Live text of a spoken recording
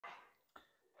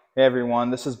Hey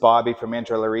everyone, this is Bobby from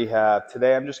Mangiarelli Rehab.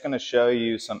 Today I'm just going to show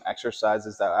you some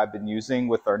exercises that I've been using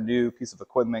with our new piece of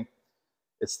equipment.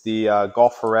 It's the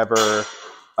Golf Forever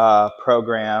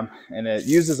program, and it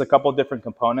uses a couple different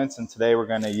components, and today we're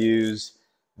going to use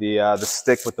the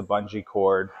stick with the bungee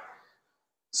cord.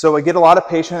 So I get a lot of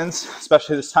patients,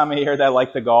 especially this time of year, that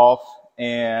like to golf,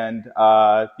 and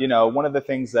one of the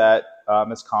things that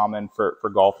is common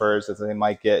for golfers is they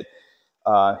might get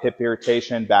hip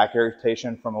irritation, back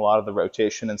irritation from a lot of the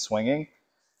rotation and swinging.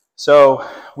 So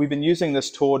we've been using this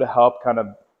tool to help kind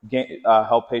of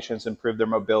help patients improve their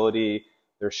mobility,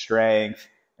 their strength,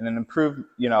 and then improve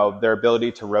their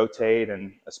ability to rotate,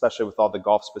 and especially with all the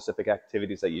golf specific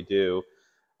activities that you do.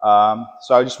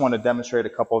 So I just want to demonstrate a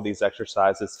couple of these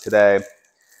exercises today.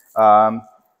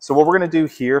 So what we're going to do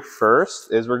here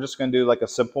first is we're just going to do like a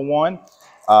simple one.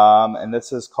 And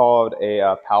this is called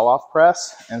a pow-off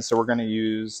press. And so we're going to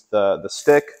use the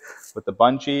stick with the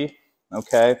bungee.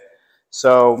 Okay.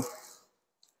 So what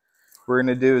we're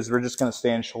going to do is we're just going to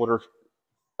stand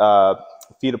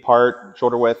feet apart,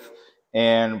 shoulder width,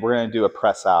 and we're going to do a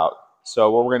press out.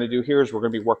 So what we're going to do here is we're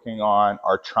going to be working on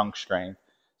our trunk strength.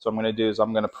 So what I'm going to do is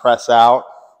I'm going to press out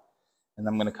and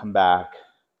I'm going to come back.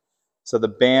 So the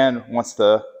band wants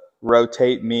to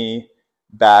rotate me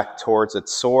back towards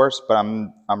its source, but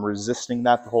I'm resisting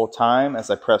that the whole time. As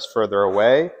I press further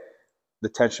away, the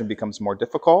tension becomes more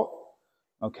difficult.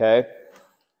 Okay.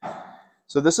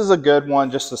 So this is a good one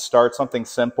just to start something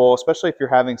simple, especially if you're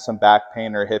having some back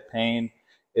pain or hip pain,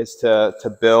 is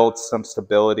to build some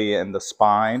stability in the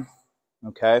spine.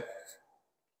 Okay.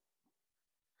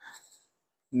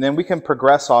 And then we can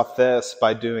progress off this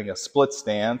by doing a split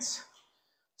stance.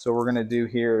 So what we're going to do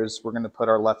here is we're going to put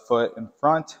our left foot in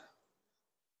front,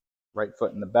 right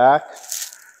foot in the back.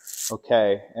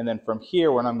 Okay, and then from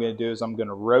here, what I'm going to do is I'm going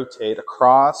to rotate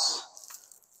across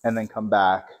and then come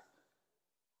back.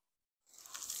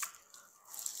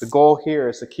 The goal here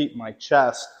is to keep my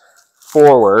chest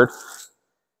forward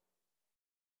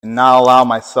and not allow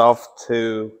myself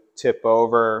to tip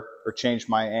over or change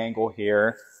my angle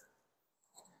here.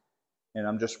 And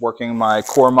I'm just working my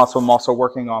core muscle. I'm also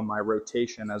working on my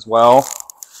rotation as well.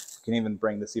 You can even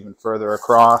bring this even further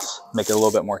across, make it a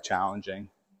little bit more challenging.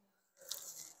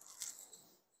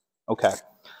 Okay,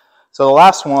 so the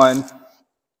last one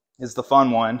is the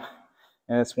fun one,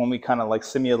 and it's when we kind of like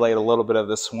simulate a little bit of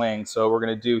the swing. So what we're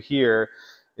going to do here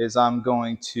is I'm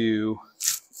going to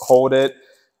hold it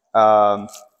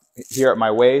here at my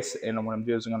waist, and what I'm going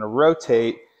to do is I'm going to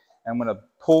rotate, and I'm going to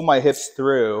pull my hips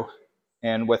through,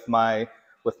 and with my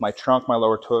trunk, my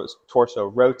lower torso,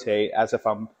 rotate as if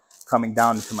I'm coming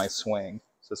down into my swing.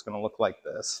 So it's going to look like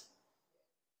this.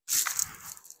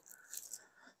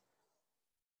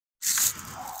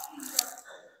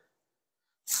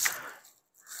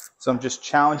 So I'm just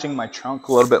challenging my trunk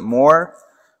a little bit more.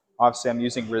 Obviously, I'm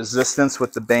using resistance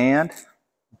with the band.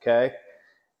 Okay.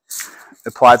 It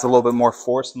applies a little bit more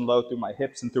force and load through my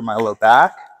hips and through my low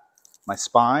back, my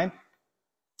spine.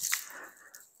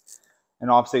 And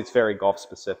obviously, it's very golf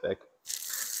specific.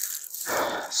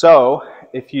 So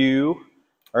if you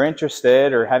are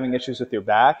interested or having issues with your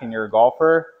back and you're a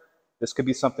golfer, this could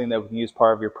be something that we can use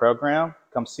part of your program.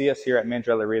 Come see us here at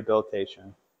Mangiarelli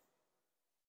Rehabilitation.